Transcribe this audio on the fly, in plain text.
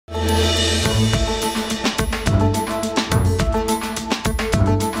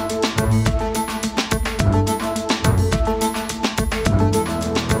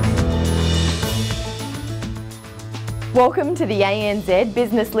Welcome to the ANZ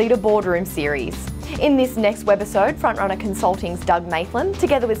Business Leader Boardroom series. In this next webisode, FrontRunner Consulting's Doug Mathlin,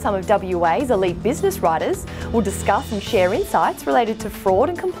 together with some of WA's elite business writers, will discuss and share insights related to fraud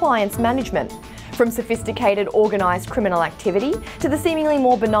and compliance management. From sophisticated organised criminal activity to the seemingly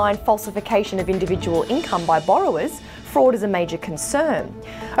more benign falsification of individual income by borrowers, fraud is a major concern.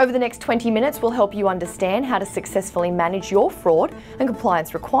 Over the next 20 minutes, we'll help you understand how to successfully manage your fraud and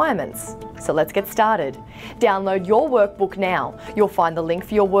compliance requirements. So let's get started. Download your workbook now. You'll find the link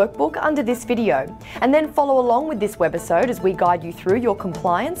for your workbook under this video, and then follow along with this webisode as we guide you through your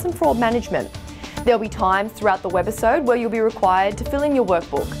compliance and fraud management. There'll be times throughout the webisode where you'll be required to fill in your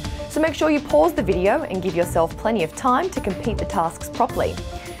workbook, so make sure you pause the video and give yourself plenty of time to complete the tasks properly.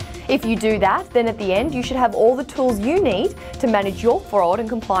 If you do that, then at the end you should have all the tools you need to manage your fraud and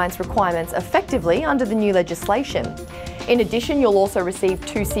compliance requirements effectively under the new legislation. In addition, you'll also receive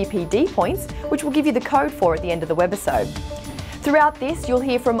 2 CPD points, which we'll give you the code for at the end of the webisode. Throughout this, you'll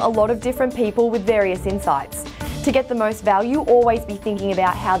hear from a lot of different people with various insights. To get the most value, always be thinking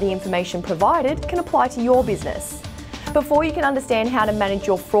about how the information provided can apply to your business. Before you can understand how to manage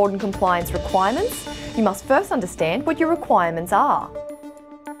your fraud and compliance requirements, you must first understand what your requirements are.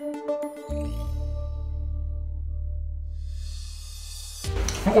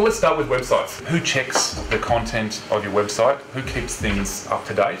 Well, let's start with websites. Who checks the content of your website? Who keeps things up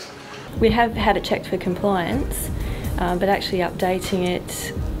to date? We have had it checked for compliance, but actually updating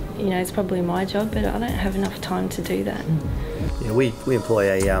it, is probably my job, but I don't have enough time to do that. Yeah, we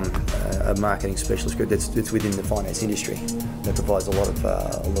employ a marketing specialist group that's within the finance industry that provides a lot of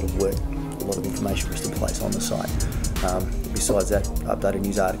work, a lot of information for us to place on the site. Besides that, updated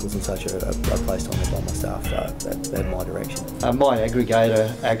news articles and such are placed on there by my staff at my direction. My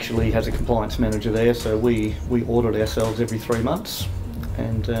aggregator actually has a compliance manager there, so we audit ourselves every 3 months,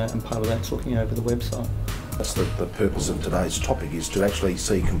 and part of that's looking over the website. That's the purpose of today's topic, is to actually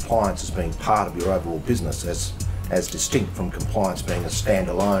see compliance as being part of your overall business, as distinct from compliance being a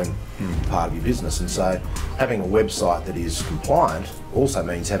standalone part of your business. And so having a website that is compliant also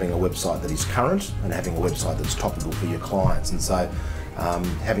means having a website that is current and having a website that's topical for your clients. And so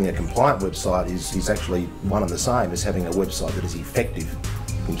having a compliant website is actually one and the same as having a website that is effective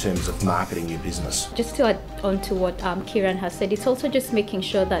in terms of marketing your business. Just to add on to what Kieran has said, it's also just making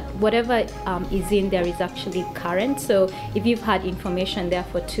sure that whatever is in there is actually current. So if you've had information there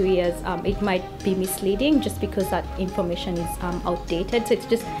for 2 years, it might be misleading just because that information is outdated. So it's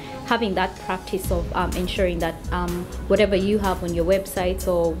just having that practice of ensuring that whatever you have on your websites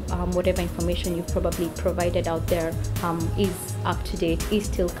or whatever information you've probably provided out there is up to date, is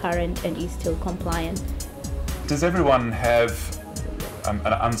still current and is still compliant. Does everyone have an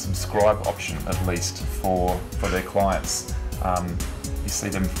unsubscribe option, at least for their clients? You see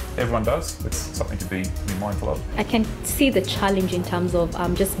them, everyone does. It's something to be mindful of. I can see the challenge in terms of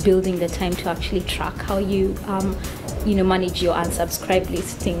just building the time to actually track how you manage your unsubscribe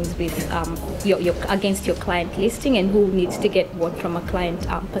listings with against your client listing, and who needs to get what from a client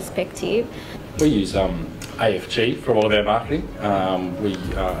perspective. We use AFG for all of our marketing. We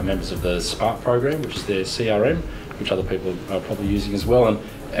are members of the Spark program, which is their CRM, which other people are probably using as well,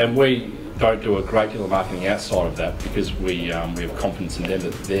 and we don't do a great deal of marketing outside of that because we have confidence in them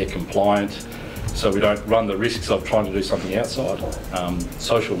that they're compliant, so we don't run the risks of trying to do something outside.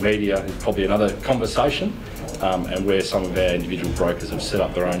 Social media is probably another conversation, and where some of our individual brokers have set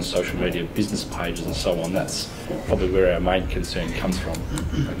up their own social media business pages and so on, that's probably where our main concern comes from,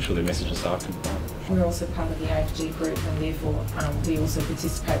 making sure their messages are compliant. We're also part of the AFG group, and therefore we also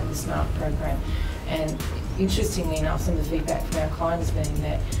participate with the SMART program. And interestingly enough, some of the feedback from our clients has been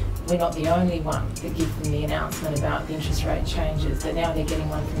that we're not the only one that gives them the announcement about the interest rate changes, that now they're getting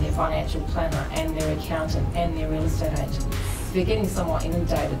one from their financial planner and their accountant and their real estate agent. So they're getting somewhat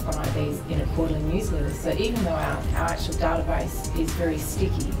inundated by these quarterly newsletters. So even though our actual database is very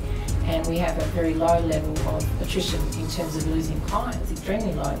sticky, and we have a very low level of attrition in terms of losing clients,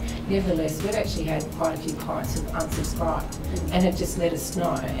 extremely low. Nevertheless, we've actually had quite a few clients who've unsubscribed and have just let us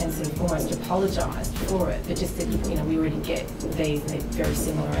know and sort of almost apologised for it, but just said, we already get these and they're very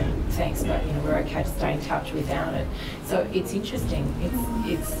similar and thanks, but we're okay to stay in touch without it. So it's interesting.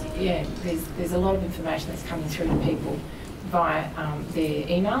 There's a lot of information that's coming through to people via their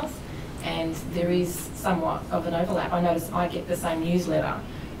emails, and there is somewhat of an overlap. I notice I get the same newsletter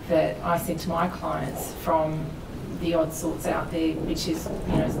that I send to my clients from the odd sorts out there, which is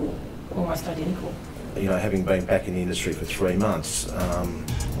almost identical. Having been back in the industry for 3 months, I'm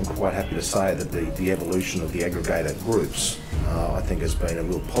quite happy to say that the evolution of the aggregator groups I think has been a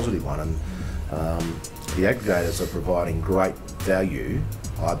real positive one, and the aggregators are providing great value,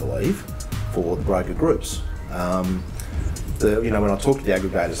 I believe, for the broker groups. when I talk to the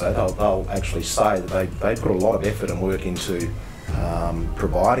aggregators, they'll actually say that they put a lot of effort and work into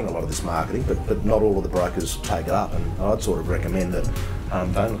providing a lot of this marketing, but not all of the brokers take it up. And I'd sort of recommend that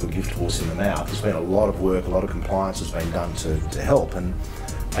don't look a gift horse in the mouth. There's been a lot of work, a lot of compliance has been done to help, and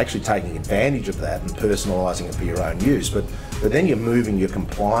actually taking advantage of that and personalising it for your own use. But then you're moving your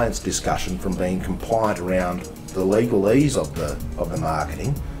compliance discussion from being compliant around the legalese of the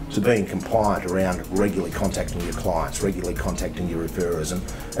marketing to being compliant around regularly contacting your clients, regularly contacting your referrers,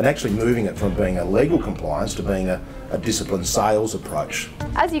 and actually moving it from being a legal compliance to being a disciplined sales approach.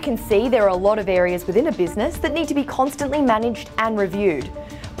 As you can see, there are a lot of areas within a business that need to be constantly managed and reviewed.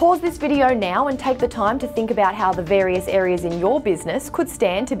 Pause this video now and take the time to think about how the various areas in your business could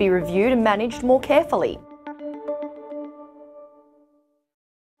stand to be reviewed and managed more carefully.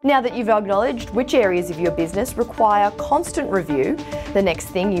 Now that you've acknowledged which areas of your business require constant review, the next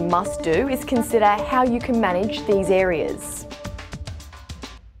thing you must do is consider how you can manage these areas.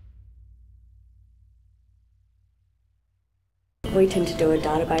 We tend to do a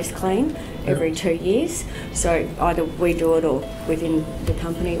database clean every 2 years, so either we do it or within the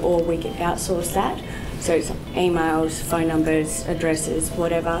company, or we can outsource that. So it's emails, phone numbers, addresses,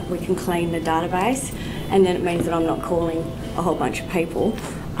 whatever, we can clean the database, and then it means that I'm not calling a whole bunch of people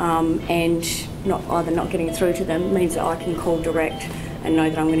and not getting through to them. It means that I can call direct and know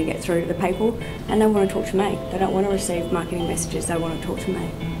that I'm going to get through to the people, and they want to talk to me. They don't want to receive marketing messages, they want to talk to me.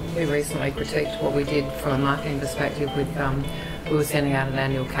 We recently critiqued what we did from a marketing perspective with, we were sending out an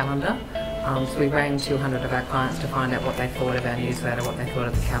annual calendar. So we rang 200 of our clients to find out what they thought of our newsletter, what they thought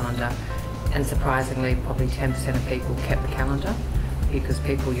of the calendar. And surprisingly, probably 10% of people kept the calendar because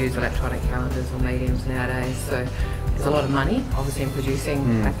people use electronic calendars or mediums nowadays. So there's a lot of money, obviously, in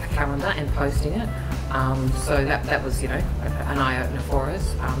producing a calendar and posting it. So that was, an eye-opener for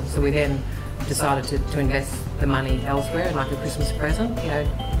us. So we then decided to invest the money elsewhere, like a Christmas present,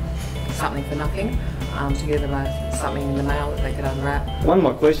 something for nothing, to give them something in the mail that they could unwrap. One of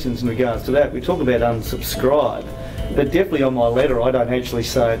my questions in regards to that, we talk about unsubscribe, but definitely on my letter I don't actually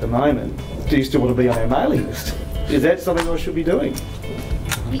say at the moment, do you still want to be on our mailing list? Is that something I should be doing?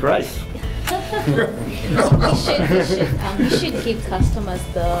 Great. You should give customers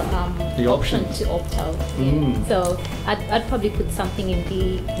the option to opt out. Yeah. So I'd probably put something in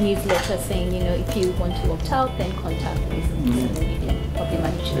the newsletter saying, if you want to opt out, then contact me. And then you can probably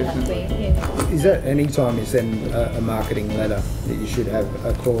manage it that way. Yeah. Is that any time you send a marketing letter that you should have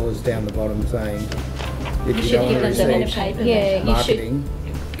a clause down the bottom saying if you don't want to receive marketing,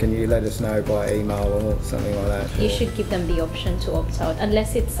 can you let us know by email or something like that? You should give them the option to opt out,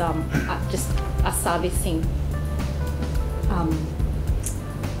 unless it's just a servicing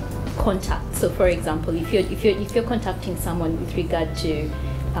contact. So, for example, if you're contacting someone with regard to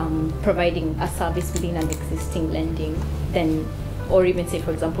providing a service within an existing lending, then, or even say,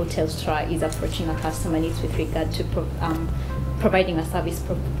 for example, Telstra is approaching a customer needs with regard to providing a service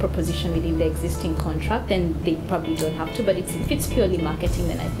proposition within the existing contract, then they probably don't have to. But if it's purely marketing,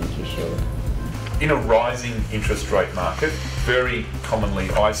 then I think you should. In a rising interest rate market, very commonly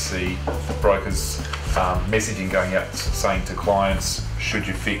I see brokers messaging going out saying to clients, should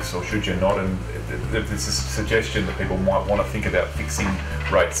you fix or should you not? And there's a suggestion that people might want to think about fixing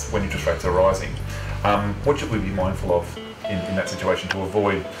rates when interest rates are rising. What should we be mindful of in that situation to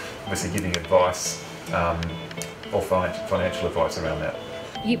avoid obviously giving advice or financial advice around that?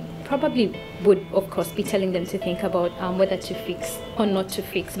 You probably would, of course, be telling them to think about whether to fix or not to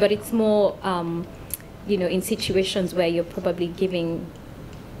fix, but it's more, in situations where you're probably giving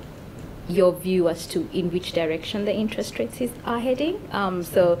your view as to in which direction the interest rates are heading.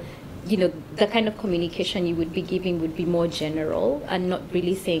 So, the kind of communication you would be giving would be more general and not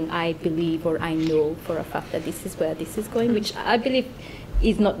really saying, I believe or I know for a fact that this is where this is going, which I believe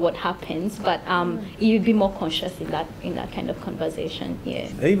is not what happens, but you'd be more conscious in that kind of conversation. Yeah.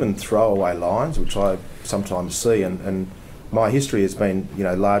 Even throwaway lines, which I sometimes see, and my history has been,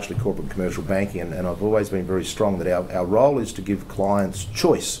 largely corporate and commercial banking, and I've always been very strong that our role is to give clients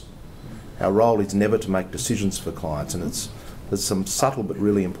choice. Our role is never to make decisions for clients, and there's some subtle but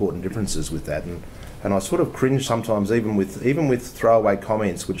really important differences with that, and I sort of cringe sometimes even with throwaway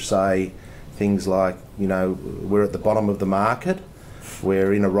comments which say things like, we're at the bottom of the market,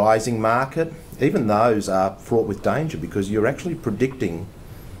 we're in a rising market. Even those are fraught with danger because you're actually predicting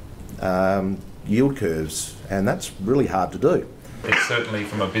yield curves, and that's really hard to do. It's certainly,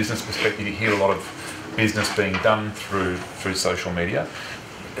 from a business perspective, you hear a lot of business being done through social media.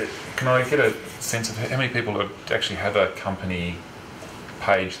 Can I get a sense of how many people actually have a company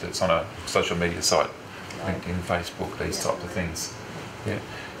page that's on a social media site, LinkedIn, Facebook, these types of things? Yeah.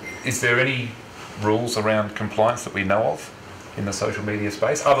 Is there any rules around compliance that we know of? in the social media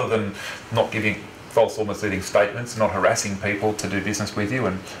space, other than not giving false or misleading statements, not harassing people to do business with you,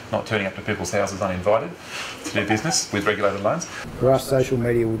 and not turning up to people's houses uninvited to do business with regulated loans? For us, social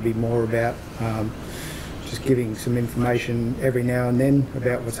media would be more about just giving some information every now and then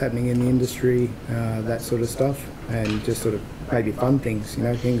about what's happening in the industry, that sort of stuff, and just sort of maybe fun things, you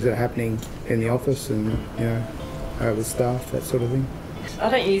know, things that are happening in the office and, you know, with staff, that sort of thing. I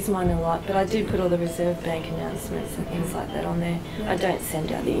don't use mine a lot, but I do put all the Reserve Bank announcements and things like that on there. I don't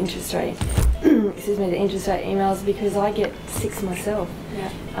send out the interest rate, excuse me, the interest rate emails because I get 6 myself.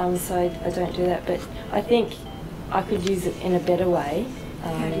 So I don't do that, but I think I could use it in a better way.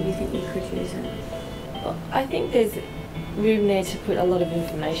 How do you think you could use it? I think there's room there to put a lot of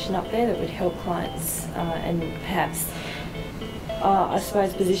information up there that would help clients and perhaps I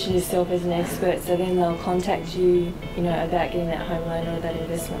suppose position yourself as an expert, so then they'll contact you, you know, about getting that home loan or that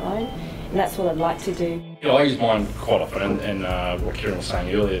investment loan, and that's what I'd like to do. Yeah, I use mine quite often, and what Kieran was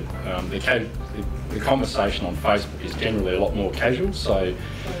saying earlier, the conversation on Facebook is generally a lot more casual, so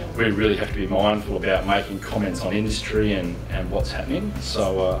we really have to be mindful about making comments on industry and what's happening.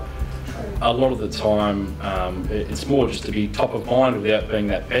 So a lot of the time it's more just to be top of mind without being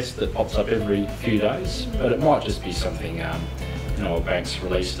that pest that pops up every few days, but it might just be something you know, a bank's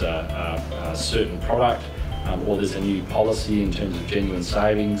released a certain product, or there's a new policy in terms of genuine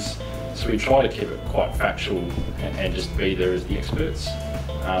savings. So we try to keep it quite factual and just be there as the experts.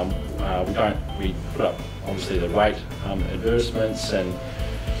 We put up obviously the rate advertisements and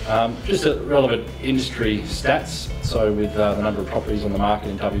just relevant industry stats. So with the number of properties on the market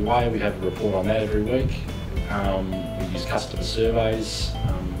in WA, we have a report on that every week. We use customer surveys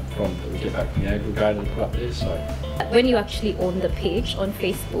that we get back from the aggregator and put up there. So when you actually own the page on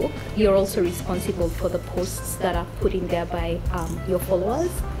Facebook, you're also responsible for the posts that are put in there by your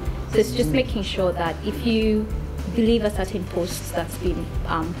followers. So it's just making sure that if you believe a certain post that's been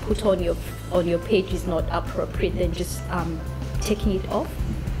put on your page is not appropriate, then just taking it off,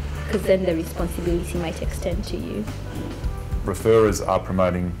 because then the responsibility might extend to you. Referrers are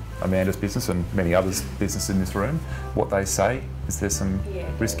promoting Amanda's business and many others' business in this room. What they say, is there some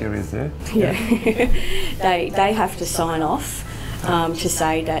risk areas there? Yeah, they have to sign off to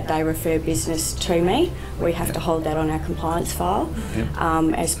say that they refer business to me. We have to hold that on our compliance file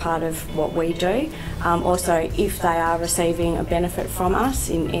as part of what we do. Also, if they are receiving a benefit from us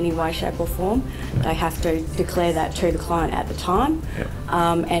in any way, shape or form, they have to declare that to the client at the time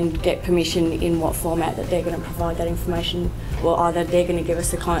and get permission in what format that they're going to provide that information. Well, either they're going to give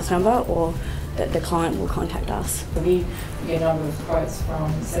us the client's number or that the client will contact us. We get a number of quotes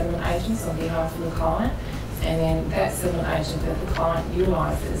from settlement agents on behalf of the client, and then that settlement agent that the client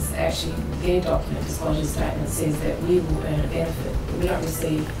utilises, actually their document disclosure statement says that we will earn a benefit, but we don't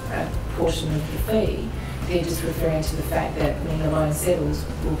receive a portion of the fee. They're just referring to the fact that when the loan settles,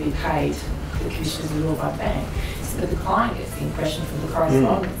 we'll be paid the commissions we will by bank. But the client gets the impression from the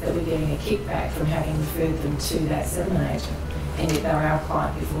correspondence that we're getting a kickback from having referred them to that settlement agent, and yet they were our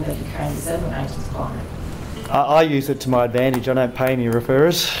client before they became the settlement agent's client. I use it to my advantage. I don't pay any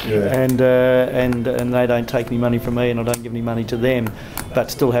referrers, and they don't take any money from me, and I don't give any money to them, but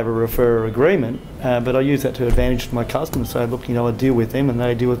still have a referrer agreement. But I use that to advantage to my customers. So look, you know, I deal with them, and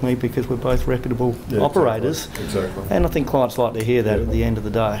they deal with me because we're both reputable operators. Exactly. And I think clients like to hear that at the end of the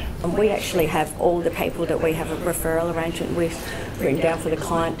day. We actually have all the people that we have a referral arrangement with written down for the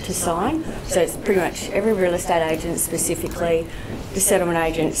client to sign. So it's pretty much every real estate agent, specifically the settlement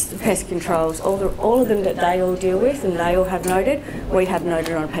agents, the pest controls, all of them that they all deal with and they all have noted, we have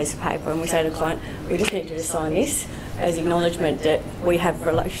noted on a piece of paper, and we say to the client, we just need you to sign this as acknowledgement that we have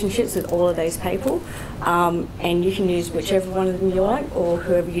relationships with all of these people, and you can use whichever one of them you like or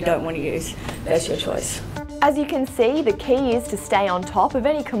whoever you don't want to use. That's your choice. As you can see, the key is to stay on top of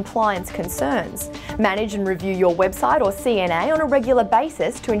any compliance concerns. Manage and review your website or CNA on a regular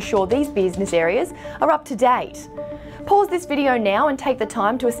basis to ensure these business areas are up to date. Pause this video now and take the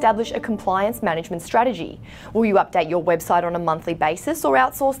time to establish a compliance management strategy. Will you update your website on a monthly basis or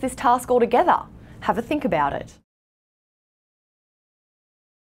outsource this task altogether? Have a think about it.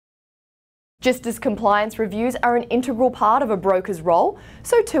 Just as compliance reviews are an integral part of a broker's role,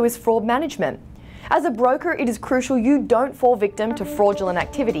 so too is fraud management. As a broker, it is crucial you don't fall victim to fraudulent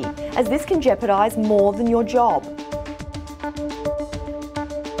activity, as this can jeopardise more than your job.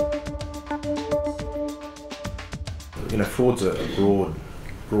 You know, fraud's a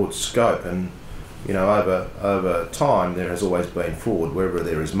broad scope, and you know, over time there has always been fraud. Wherever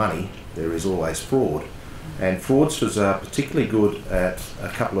there is money, there is always fraud. And fraudsters are particularly good at a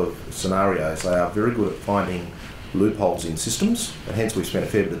couple of scenarios. They are very good at finding loopholes in systems, and hence we've spent a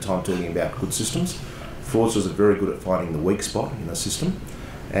fair bit of time talking about good systems. Fraudsters are very good at finding the weak spot in the system,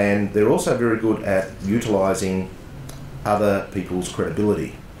 and they're also very good at utilising other people's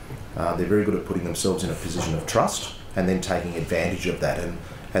credibility. They're very good at putting themselves in a position of trust and then taking advantage of that, and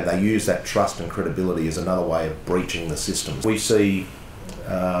they use that trust and credibility as another way of breaching the system. We see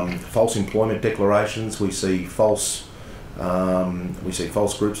false employment declarations, we see false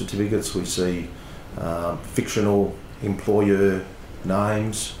group certificates, we see fictional employer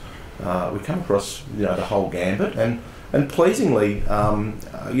names. We come across the whole gambit, and pleasingly, at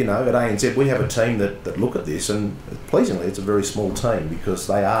ANZ we have a team that look at this, and pleasingly it's a very small team because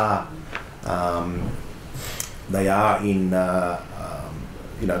they are in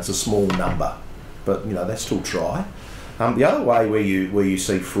it's a small number, but they still try. The other way where you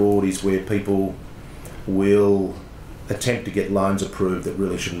see fraud is where people will attempt to get loans approved that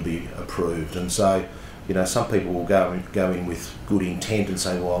really shouldn't be approved, and so some people will go in with good intent and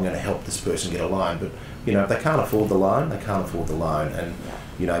say, well, I'm going to help this person get a loan, but if they can't afford the loan, they can't afford the loan. And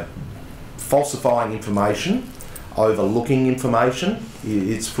falsifying information, overlooking information,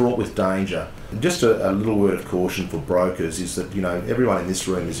 it's fraught with danger. Just a little word of caution for brokers is that everyone in this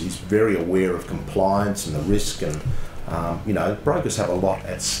room is very aware of compliance and the risk, and brokers have a lot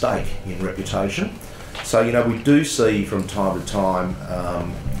at stake in reputation. So we do see from time to time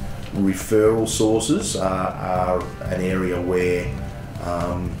referral sources are an area where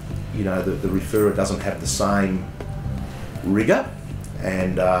the referrer doesn't have the same rigour,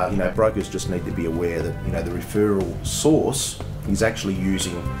 and brokers just need to be aware that the referral source is actually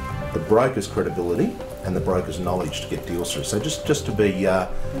using the broker's credibility and the broker's knowledge to get deals through. So just to be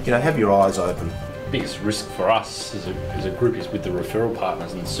have your eyes open. The biggest risk for us as a group is with the referral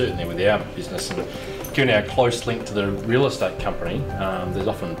partners, and certainly with our business. And given our close link to the real estate company, there's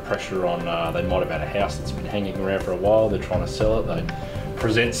often pressure on, they might have had a house that's been hanging around for a while, they're trying to sell it, they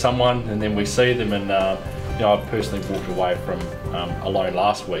present someone and then we see them, and I've personally walked away from a loan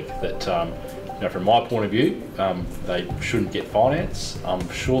last week that, from my point of view, they shouldn't get finance. I'm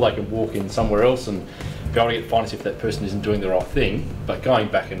sure they can walk in somewhere else and be able to get finance if that person isn't doing the right thing, but going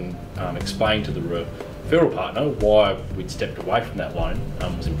back and explaining to the referral partner why we'd stepped away from that loan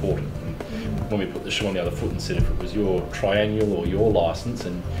was important. When we put the shoe on the other foot and said if it was your triennial or your licence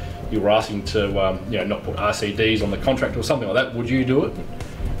and you were asking to not put RCDs on the contract or something like that, would you do it?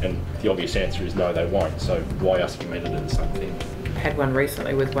 And the obvious answer is no, they won't. So why asking me to do the same thing? Had one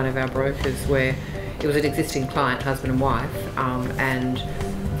recently with one of our brokers where it was an existing client, husband and wife, and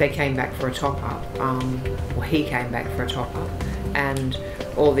they came back for a top-up, or he came back for a top-up, and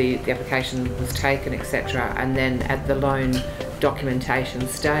all the application was taken, etc. And then at the loan documentation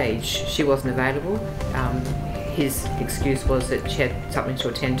stage, she wasn't available. His excuse was that she had something to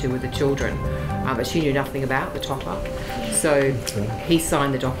attend to with the children, but she knew nothing about the top-up. So he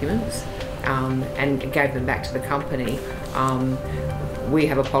signed the documents and gave them back to the company. We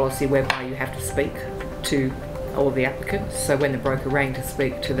have a policy whereby you have to speak to all the applicants, so when the broker rang to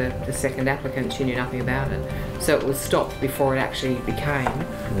speak to the second applicant, she knew nothing about it. So it was stopped before it actually became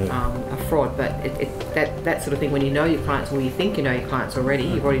a fraud. But that sort of thing, when you know your clients, or you think you know your clients already,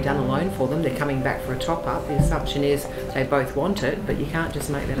 you've already done a loan for them, they're coming back for a top-up, the assumption is they both want it, but you can't just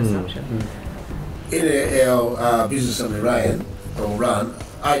make that assumption. In our business that we run,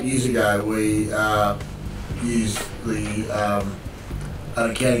 8 years ago we used an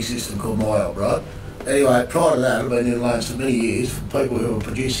accounting system called MyOp, right? Anyway, prior to that, I've been in loans for many years from people who were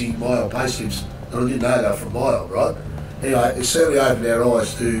producing MyOp payslips that I didn't know they were from MyOp, right? Anyway, it certainly opened our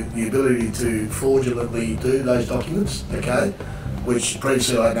eyes to the ability to fraudulently do those documents, okay, which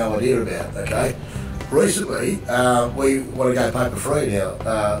previously I had no idea about, okay. Recently, we want to go paper-free in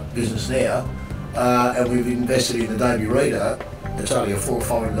our business now, and we've invested in Adobe Reader. It's only a $400 or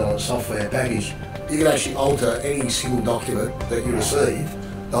 $500 software package. You can actually alter any single document that you receive.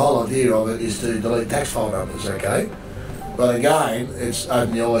 The whole idea of it is to delete tax file numbers, okay? But again, it's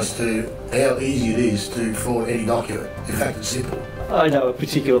opened the eyes to how easy it is to fraud any document. In fact, it's simple. I know a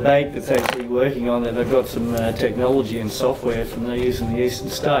particular bank that's actually working on it. They've got some technology and software from they use in the eastern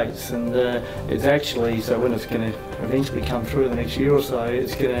states, and it's actually, so when it's going to eventually come through the next year or so,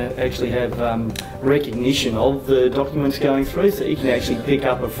 it's going to actually have recognition of the documents going through, so you can actually pick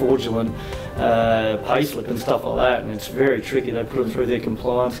up a fraudulent payslip and stuff like that, and it's very tricky. They put it through their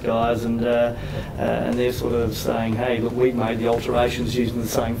compliance guys, and they're sort of saying, hey, look, we made the alterations using the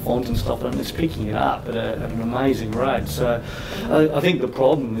same font and stuff, and it's picking it up at an amazing rate. So I think the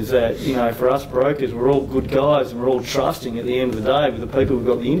problem is that, you know, for us brokers, we're all good guys and we're all trusting at the end of the day with the people we've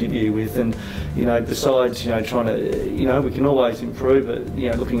got the interview with, and, you know, besides, you know, trying to, you know, we can always improve it, you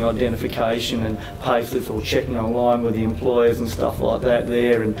know, looking at identification and payslips or checking online with the employers and stuff like that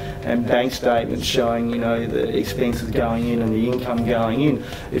there, and bank statements statements showing, you know, the expenses going in and the income going in.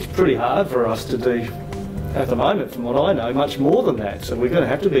 It's pretty hard for us to do, at the moment, from what I know, much more than that. So we're going to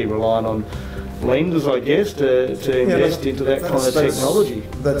have to be reliant on lenders, I guess, to invest into that kind of technology.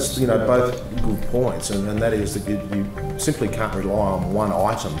 That's, you know, both good points, and that is that you simply can't rely on one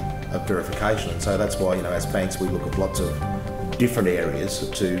item of verification. And so that's why, you know, as banks, we look at lots of different areas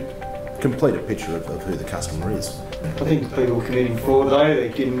to complete a picture of who the customer is. I think people committing fraud, though, they're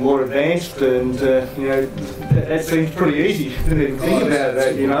getting more advanced, and you know, that seems pretty easy to even think about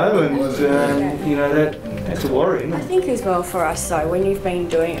that, you know, and you know, that's a worry. I think as well for us, though, when you've been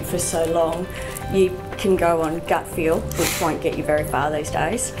doing it for so long, you can go on gut feel, which won't get you very far these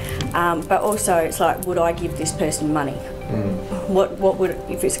days. But also, it's like, would I give this person money? What would,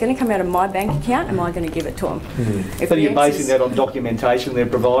 if it's going to come out of my bank account, am I going to give it to them? So you're basing that on documentation they're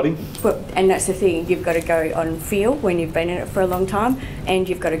providing? Well, and that's the thing, you've got to go on feel when you've been in it for a long time, and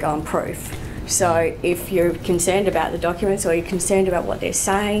you've got to go on proof. So if you're concerned about the documents, or you're concerned about what they're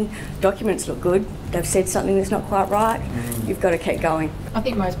saying, documents look good, they've said something that's not quite right, you've got to keep going. I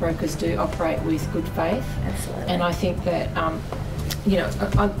think most brokers do operate with good faith. Absolutely. And I think that, you know,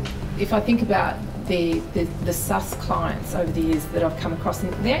 if I think about the sus clients over the years that I've come across,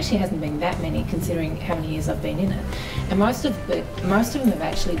 and there actually hasn't been that many considering how many years I've been in it, and most of them have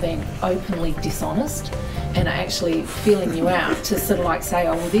actually been openly dishonest and are actually feeling you out to sort of like say,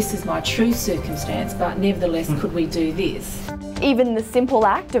 oh well, this is my true circumstance, but nevertheless could we do this? Even the simple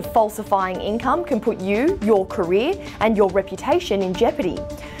act of falsifying income can put you, your career and your reputation in jeopardy.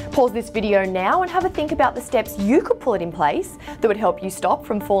 Pause this video now and have a think about the steps you could put in place that would help you stop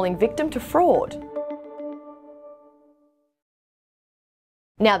from falling victim to fraud.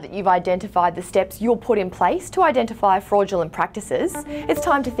 Now that you've identified the steps you'll put in place to identify fraudulent practices, it's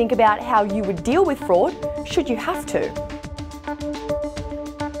time to think about how you would deal with fraud should you have to.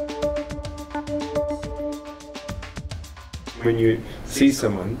 When you see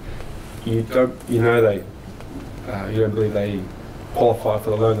someone, you don't believe they qualify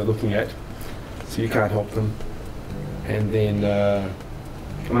for the loan they're looking at, so you can't help them. And then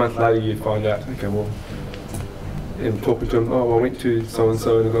a month later you find out, okay, well, and talking to them, oh, well, I went to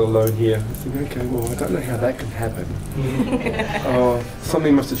so-and-so and I got a loan here. I think, okay, well, I don't know how that can happen. Oh,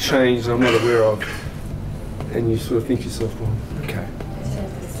 something must have changed I'm not aware of. And you sort of think to yourself, well, okay.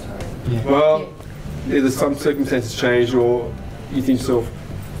 Well, either some circumstances changed, or you think to yourself,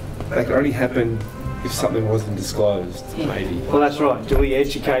 that could only happen if something wasn't disclosed, maybe. Well, that's right. Do we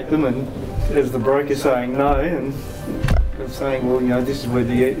educate them, and as the broker saying no, and saying, well, you know, this is where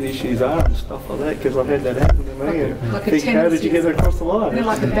the issues are and stuff like that, because I've had that happen to me. And like think, how did you get across the line? Then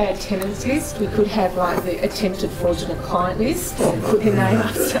like a bad tenants list, we could have like the attempted fraudulent client list, put your name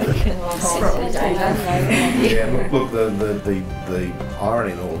up so you can Yeah, look, the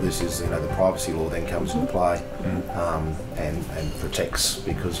irony in all this is, you know, the privacy law then comes into play and protects,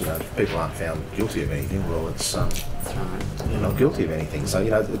 because, you know, if people aren't found guilty of anything, well, it's you're not guilty of anything. So,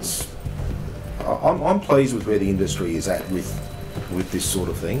 you know, it's I'm pleased with where the industry is at with this sort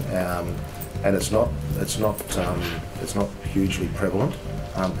of thing, and it's not hugely prevalent.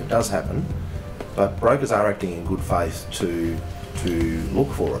 It does happen, but brokers are acting in good faith to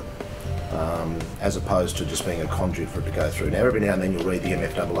look for it, as opposed to just being a conduit for it to go through. Now, every now and then you'll read the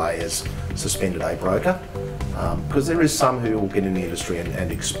MFAA has suspended a broker, because there is some who will get in the industry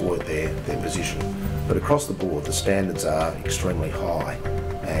and exploit their position. But across the board, the standards are extremely high,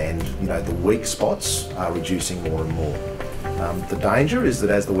 and, you know, the weak spots are reducing more and more. The danger is that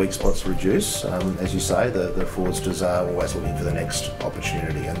as the weak spots reduce, as you say, the fraudsters are always looking for the next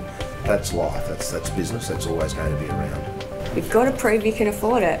opportunity, and that's life, that's business, that's always going to be around. You've got to prove you can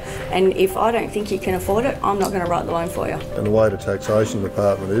afford it, and if I don't think you can afford it, I'm not going to write the loan for you. And the way the taxation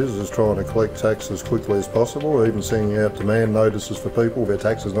department is trying to collect tax as quickly as possible, even sending out demand notices for people their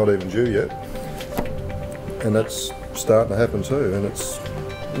tax is not even due yet. And that's starting to happen too, and it's...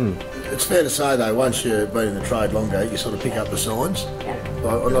 It's fair to say though, once you've been in the trade longer, you sort of pick up the signs.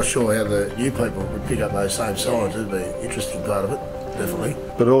 I'm not sure how the new people would pick up those same signs. It'd be an interesting part of it, definitely.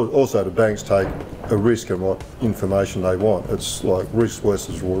 But also the banks take a risk on what information they want. It's like risk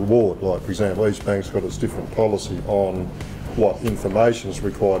versus reward. Like, for example, each bank's got its different policy on what information is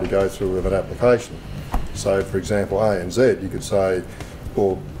required to go through with an application. So, for example, ANZ, you could say,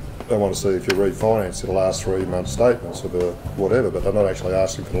 well, they want to see if you refinanced the last 3 month statements of whatever, but they're not actually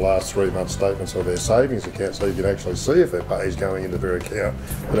asking for the last 3 month statements of their savings account, so you can actually see if their pay is going into their account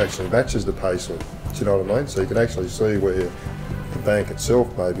that actually matches the pay slip. Do you know what I mean? So you can actually see where the bank itself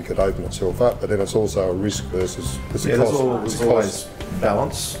maybe could open itself up, but then it's also a risk versus it's a cost. There's always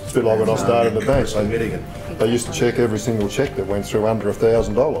balance. It's a bit like when I started the bank. So mitigant. They used to check every single cheque that went through under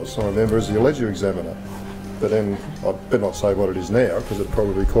 $1,000. I remember as the ledger examiner. But then I'd better not say what it is now because it'd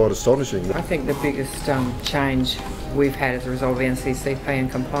probably be quite astonishing. I think the biggest change we've had as a result of NCCP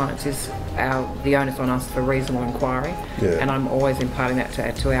and compliance is the onus on us for reasonable inquiry. Yeah. And I'm always imparting that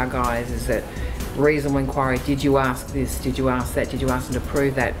to our guys, is that reasonable inquiry, did you ask this, did you ask that, did you ask them to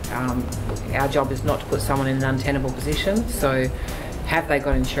prove that? Our job is not to put someone in an untenable position, so have they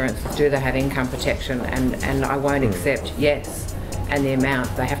got insurance, do they have income protection, and I won't accept yes and the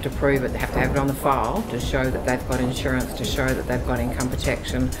amount. They have to prove it, they have to have it on the file to show that they've got insurance, to show that they've got income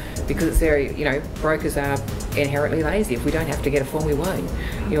protection, because it's very, you know, brokers are inherently lazy. If we don't have to get a form, we won't,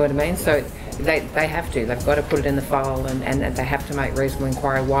 you know what I mean? So they have to, they've got to put it in the file, and they have to make reasonable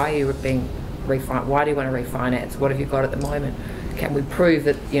inquiry. Why are you being refinanced? Why do you want to refinance? What have you got at the moment? Can we prove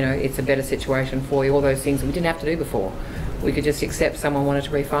that, you know, it's a better situation for you? All those things that we didn't have to do before. We could just accept someone wanted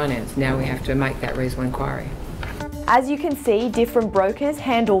to refinance. Now we have to make that reasonable inquiry. As you can see, different brokers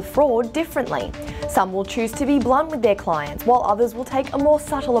handle fraud differently. Some will choose to be blunt with their clients, while others will take a more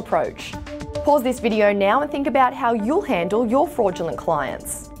subtle approach. Pause this video now and think about how you'll handle your fraudulent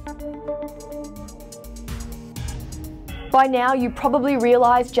clients. By now, you probably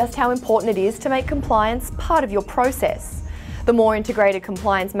realise just how important it is to make compliance part of your process. The more integrated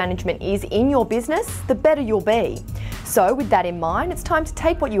compliance management is in your business, the better you'll be. So with that in mind, it's time to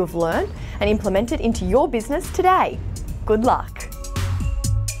take what you have learned and implement it into your business today. Good luck.